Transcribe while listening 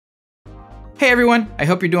Hey everyone, I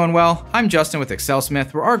hope you're doing well. I'm Justin with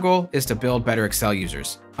ExcelSmith, where our goal is to build better Excel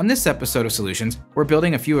users. On this episode of Solutions, we're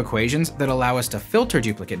building a few equations that allow us to filter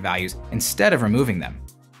duplicate values instead of removing them.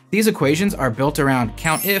 These equations are built around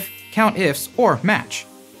COUNTIF, COUNTIFs, or match.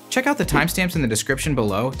 Check out the timestamps in the description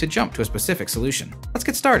below to jump to a specific solution. Let's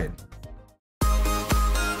get started.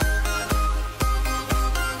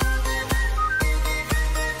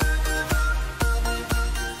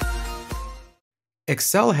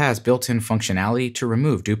 Excel has built-in functionality to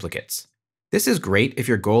remove duplicates. This is great if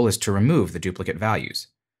your goal is to remove the duplicate values.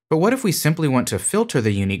 But what if we simply want to filter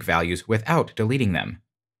the unique values without deleting them?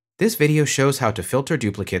 This video shows how to filter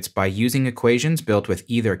duplicates by using equations built with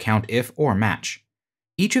either COUNTIF or match.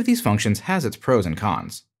 Each of these functions has its pros and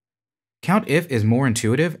cons. COUNTIF is more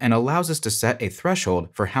intuitive and allows us to set a threshold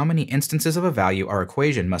for how many instances of a value our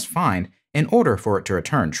equation must find in order for it to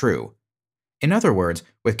return true. In other words,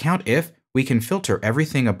 with COUNTIF, we can filter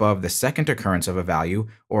everything above the second occurrence of a value,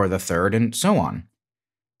 or the third, and so on.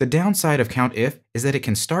 The downside of COUNTIF is that it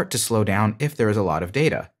can start to slow down if there is a lot of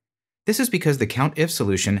data. This is because the COUNTIF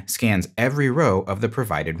solution scans every row of the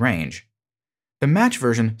provided range. The match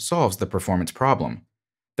version solves the performance problem.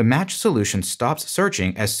 The match solution stops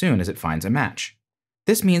searching as soon as it finds a match.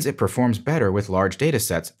 This means it performs better with large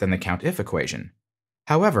datasets than the COUNTIF equation.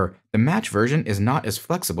 However, the match version is not as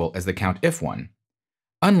flexible as the COUNTIF one.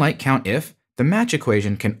 Unlike COUNTIF, the match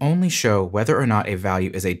equation can only show whether or not a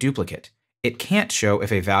value is a duplicate. It can't show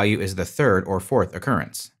if a value is the third or fourth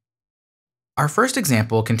occurrence. Our first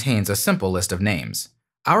example contains a simple list of names.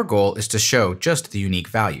 Our goal is to show just the unique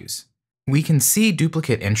values. We can see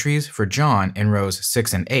duplicate entries for John in rows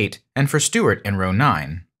 6 and 8, and for Stuart in row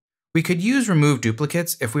 9. We could use remove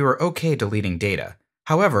duplicates if we were okay deleting data.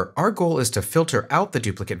 However, our goal is to filter out the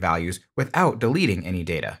duplicate values without deleting any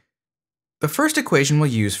data. The first equation we'll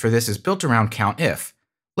use for this is built around COUNTIF.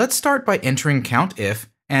 Let's start by entering COUNTIF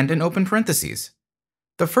and an open parentheses.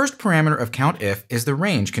 The first parameter of COUNTIF is the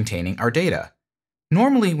range containing our data.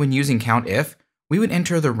 Normally, when using COUNTIF, we would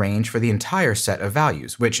enter the range for the entire set of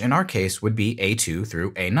values, which in our case would be A2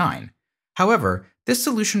 through A9. However, this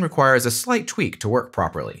solution requires a slight tweak to work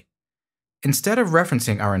properly. Instead of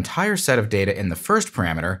referencing our entire set of data in the first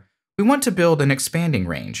parameter, we want to build an expanding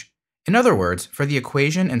range. In other words, for the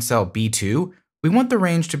equation in cell B2, we want the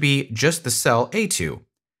range to be just the cell A2.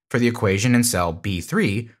 For the equation in cell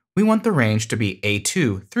B3, we want the range to be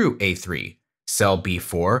A2 through A3. Cell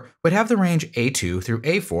B4 would have the range A2 through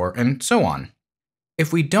A4, and so on.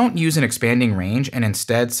 If we don't use an expanding range and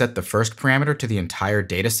instead set the first parameter to the entire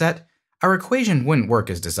dataset, our equation wouldn't work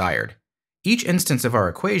as desired. Each instance of our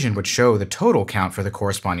equation would show the total count for the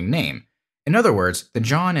corresponding name. In other words, the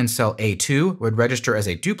John in cell A2 would register as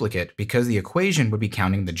a duplicate because the equation would be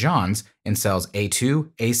counting the Johns in cells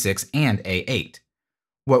A2, A6, and A8.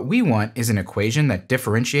 What we want is an equation that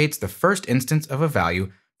differentiates the first instance of a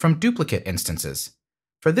value from duplicate instances.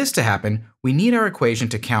 For this to happen, we need our equation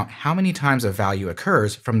to count how many times a value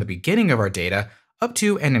occurs from the beginning of our data up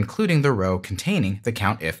to and including the row containing the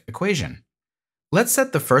COUNTIF equation. Let's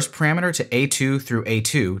set the first parameter to A2 through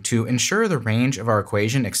A2 to ensure the range of our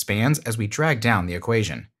equation expands as we drag down the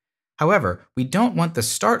equation. However, we don't want the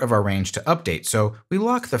start of our range to update, so we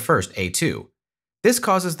lock the first A2. This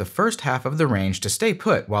causes the first half of the range to stay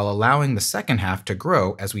put while allowing the second half to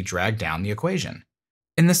grow as we drag down the equation.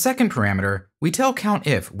 In the second parameter, we tell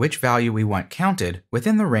COUNTIF which value we want counted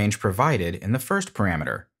within the range provided in the first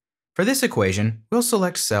parameter. For this equation, we'll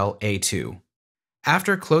select cell A2.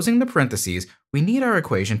 After closing the parentheses, we need our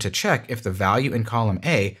equation to check if the value in column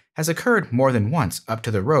A has occurred more than once up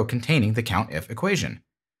to the row containing the COUNTIF equation.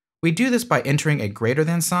 We do this by entering a greater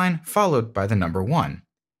than sign followed by the number 1.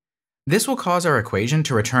 This will cause our equation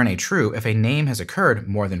to return a true if a name has occurred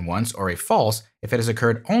more than once or a false if it has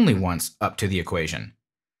occurred only once up to the equation.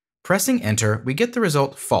 Pressing enter, we get the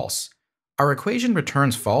result false. Our equation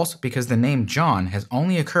returns false because the name John has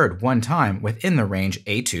only occurred one time within the range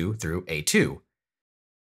A2 through A2.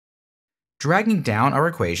 Dragging down our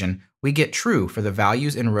equation, we get true for the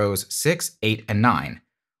values in rows 6, 8, and 9.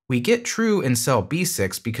 We get true in cell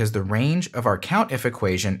B6 because the range of our COUNTIF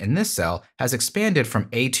equation in this cell has expanded from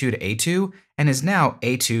A2 to A2 and is now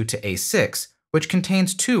A2 to A6, which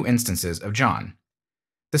contains 2 instances of John.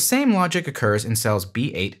 The same logic occurs in cells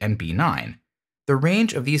B8 and B9. The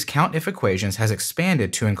range of these COUNTIF equations has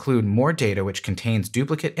expanded to include more data which contains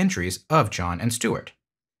duplicate entries of John and Stuart.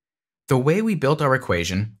 The way we built our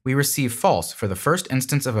equation, we receive false for the first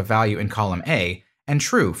instance of a value in column A and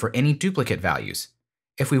true for any duplicate values.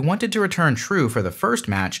 If we wanted to return true for the first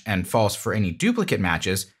match and false for any duplicate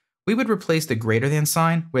matches, we would replace the greater than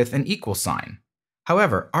sign with an equal sign.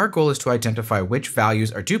 However, our goal is to identify which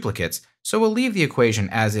values are duplicates, so we'll leave the equation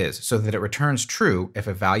as is so that it returns true if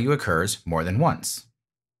a value occurs more than once.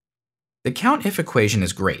 The COUNTIF equation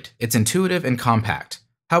is great. It's intuitive and compact.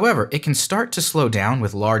 However, it can start to slow down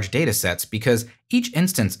with large datasets because each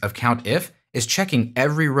instance of COUNTIF is checking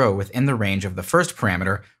every row within the range of the first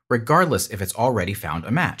parameter, regardless if it's already found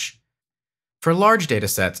a match. For large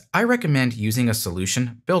datasets, I recommend using a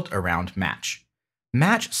solution built around match.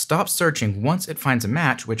 Match stops searching once it finds a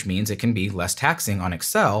match, which means it can be less taxing on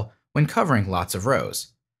Excel when covering lots of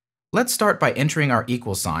rows. Let's start by entering our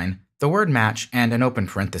equal sign, the word match, and an open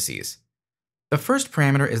parentheses. The first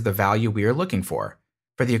parameter is the value we are looking for.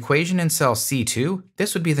 For the equation in cell C2,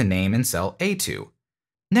 this would be the name in cell A2.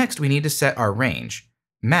 Next, we need to set our range.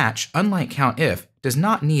 Match, unlike COUNTIF, does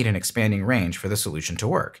not need an expanding range for the solution to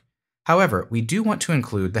work. However, we do want to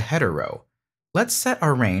include the header row. Let's set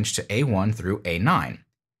our range to A1 through A9.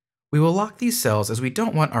 We will lock these cells as we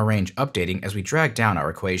don't want our range updating as we drag down our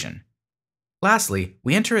equation. Lastly,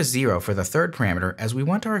 we enter a 0 for the third parameter as we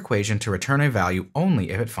want our equation to return a value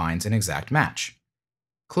only if it finds an exact match.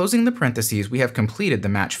 Closing the parentheses, we have completed the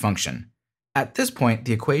match function. At this point,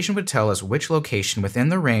 the equation would tell us which location within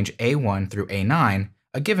the range A1 through A9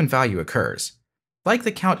 a given value occurs. Like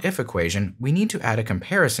the COUNTIF equation, we need to add a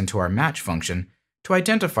comparison to our match function to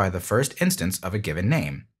identify the first instance of a given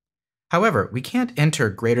name. However, we can't enter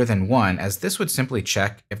greater than 1 as this would simply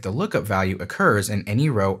check if the lookup value occurs in any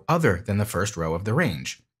row other than the first row of the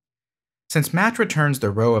range. Since match returns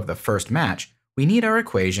the row of the first match, we need our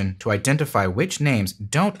equation to identify which names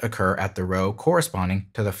don't occur at the row corresponding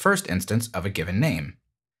to the first instance of a given name.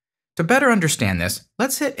 To better understand this,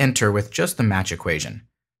 let's hit enter with just the match equation.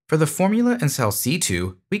 For the formula in cell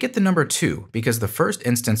C2, we get the number 2 because the first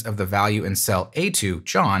instance of the value in cell A2,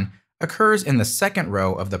 John, occurs in the second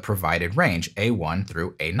row of the provided range, A1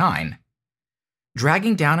 through A9.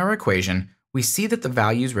 Dragging down our equation, we see that the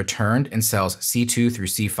values returned in cells C2 through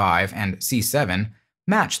C5 and C7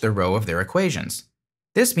 match the row of their equations.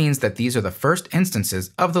 This means that these are the first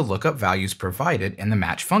instances of the lookup values provided in the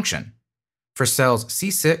match function. For cells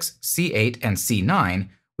C6, C8, and C9,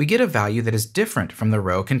 we get a value that is different from the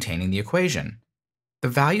row containing the equation. The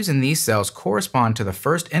values in these cells correspond to the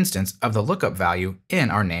first instance of the lookup value in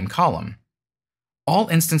our name column. All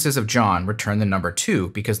instances of John return the number 2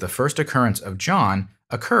 because the first occurrence of John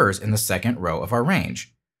occurs in the second row of our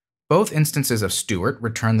range. Both instances of Stuart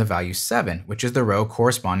return the value 7, which is the row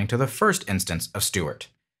corresponding to the first instance of Stuart.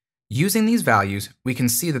 Using these values, we can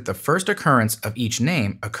see that the first occurrence of each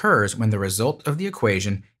name occurs when the result of the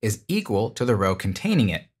equation is equal to the row containing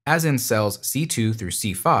it, as in cells C2 through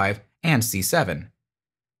C5 and C7.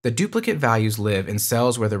 The duplicate values live in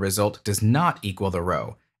cells where the result does not equal the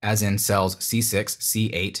row, as in cells C6,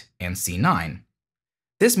 C8, and C9.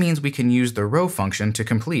 This means we can use the row function to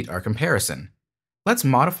complete our comparison. Let's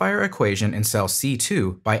modify our equation in cell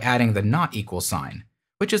C2 by adding the not equal sign,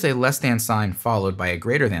 which is a less than sign followed by a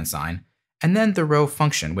greater than sign, and then the row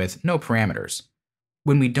function with no parameters.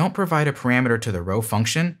 When we don't provide a parameter to the row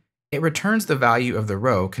function, it returns the value of the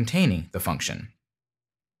row containing the function.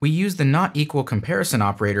 We use the not equal comparison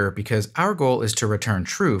operator because our goal is to return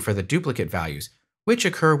true for the duplicate values, which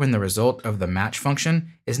occur when the result of the match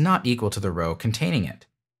function is not equal to the row containing it.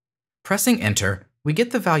 Pressing enter, we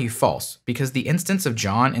get the value false because the instance of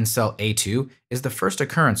John in cell A2 is the first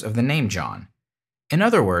occurrence of the name John. In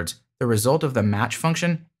other words, the result of the match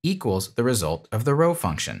function equals the result of the row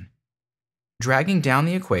function. Dragging down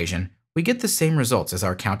the equation, we get the same results as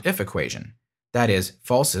our COUNTIF equation. That is,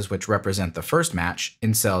 falses which represent the first match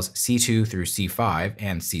in cells C2 through C5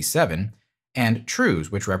 and C7, and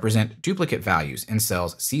trues which represent duplicate values in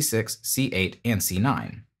cells C6, C8, and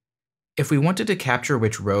C9. If we wanted to capture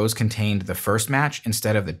which rows contained the first match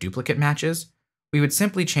instead of the duplicate matches, we would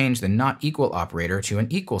simply change the not equal operator to an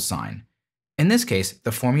equal sign. In this case,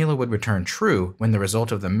 the formula would return true when the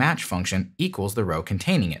result of the match function equals the row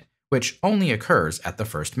containing it, which only occurs at the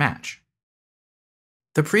first match.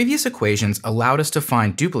 The previous equations allowed us to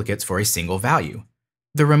find duplicates for a single value.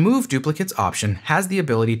 The Remove Duplicates option has the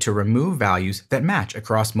ability to remove values that match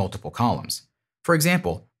across multiple columns. For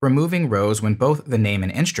example, removing rows when both the name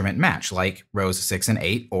and instrument match, like rows 6 and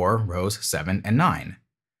 8 or rows 7 and 9.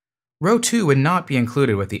 Row 2 would not be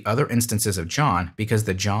included with the other instances of John because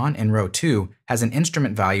the John in row 2 has an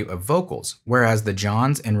instrument value of vocals, whereas the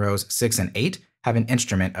Johns in rows 6 and 8 have an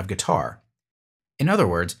instrument of guitar. In other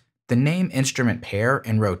words, the name instrument pair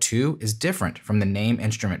in row 2 is different from the name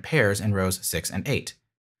instrument pairs in rows 6 and 8.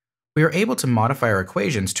 We are able to modify our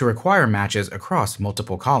equations to require matches across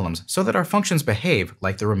multiple columns so that our functions behave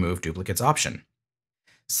like the Remove Duplicates option.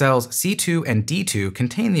 Cells C2 and D2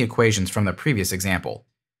 contain the equations from the previous example.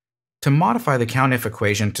 To modify the COUNTIF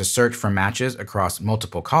equation to search for matches across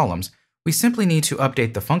multiple columns, we simply need to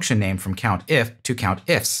update the function name from COUNTIF to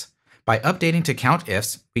COUNTIFS. By updating to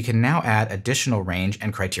COUNTIFS, we can now add additional range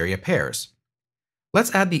and criteria pairs.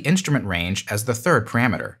 Let's add the instrument range as the third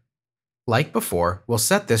parameter. Like before, we'll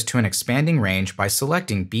set this to an expanding range by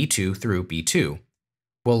selecting B2 through B2.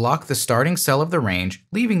 We'll lock the starting cell of the range,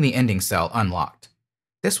 leaving the ending cell unlocked.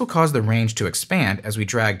 This will cause the range to expand as we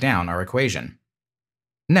drag down our equation.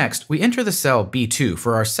 Next, we enter the cell B2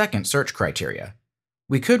 for our second search criteria.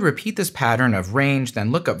 We could repeat this pattern of range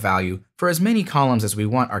then lookup value for as many columns as we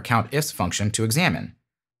want our COUNTIFS function to examine.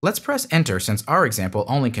 Let's press enter since our example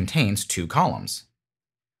only contains 2 columns.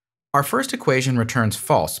 Our first equation returns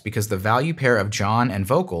false because the value pair of John and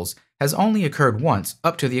vocals has only occurred once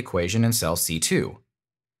up to the equation in cell C2.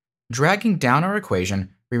 Dragging down our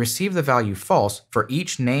equation, we receive the value false for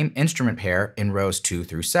each name instrument pair in rows 2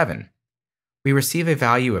 through 7. We receive a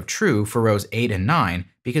value of true for rows 8 and 9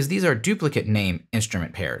 because these are duplicate name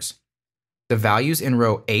instrument pairs. The values in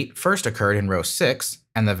row 8 first occurred in row 6,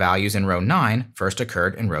 and the values in row 9 first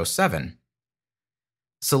occurred in row 7.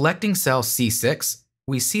 Selecting cell C6,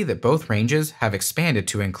 we see that both ranges have expanded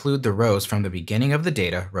to include the rows from the beginning of the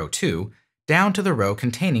data, row 2, down to the row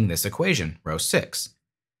containing this equation, row 6.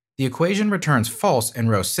 The equation returns false in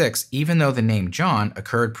row 6 even though the name John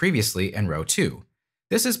occurred previously in row 2.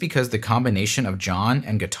 This is because the combination of John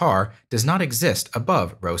and guitar does not exist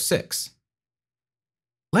above row 6.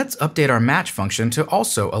 Let's update our match function to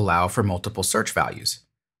also allow for multiple search values.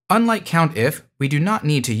 Unlike COUNTIF, we do not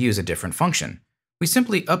need to use a different function. We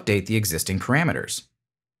simply update the existing parameters.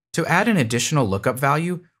 To add an additional lookup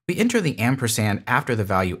value, we enter the ampersand after the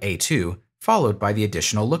value A2, followed by the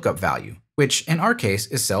additional lookup value, which in our case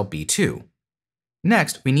is cell B2.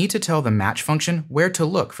 Next, we need to tell the match function where to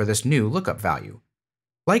look for this new lookup value.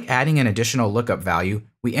 Like adding an additional lookup value,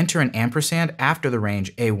 we enter an ampersand after the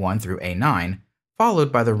range A1 through A9,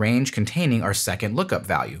 followed by the range containing our second lookup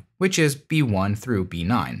value, which is B1 through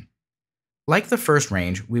B9. Like the first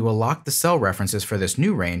range, we will lock the cell references for this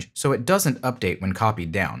new range so it doesn't update when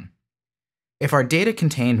copied down. If our data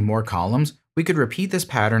contained more columns, we could repeat this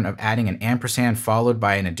pattern of adding an ampersand followed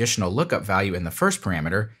by an additional lookup value in the first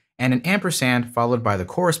parameter, and an ampersand followed by the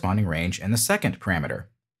corresponding range in the second parameter.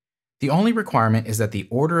 The only requirement is that the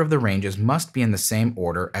order of the ranges must be in the same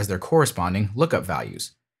order as their corresponding lookup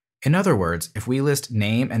values. In other words, if we list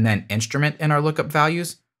name and then instrument in our lookup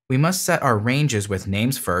values, we must set our ranges with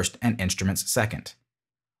names first and instruments second.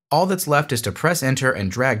 All that's left is to press enter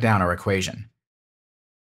and drag down our equation.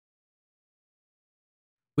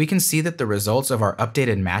 We can see that the results of our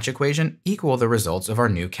updated match equation equal the results of our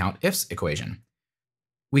new COUNTIFS equation.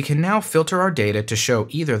 We can now filter our data to show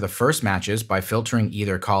either the first matches by filtering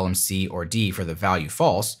either column C or D for the value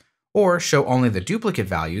false, or show only the duplicate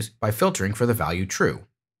values by filtering for the value true.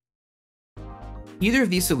 Either of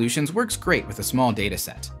these solutions works great with a small data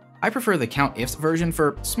set. I prefer the COUNTIFS version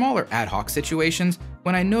for smaller ad hoc situations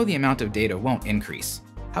when I know the amount of data won't increase.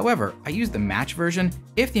 However, I use the match version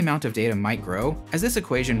if the amount of data might grow, as this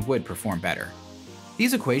equation would perform better.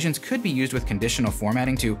 These equations could be used with conditional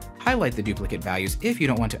formatting to highlight the duplicate values if you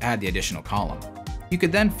don't want to add the additional column. You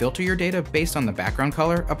could then filter your data based on the background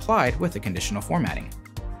color applied with the conditional formatting.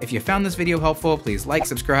 If you found this video helpful, please like,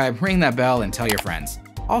 subscribe, ring that bell, and tell your friends.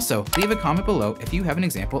 Also, leave a comment below if you have an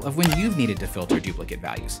example of when you've needed to filter duplicate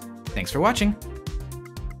values. Thanks for watching!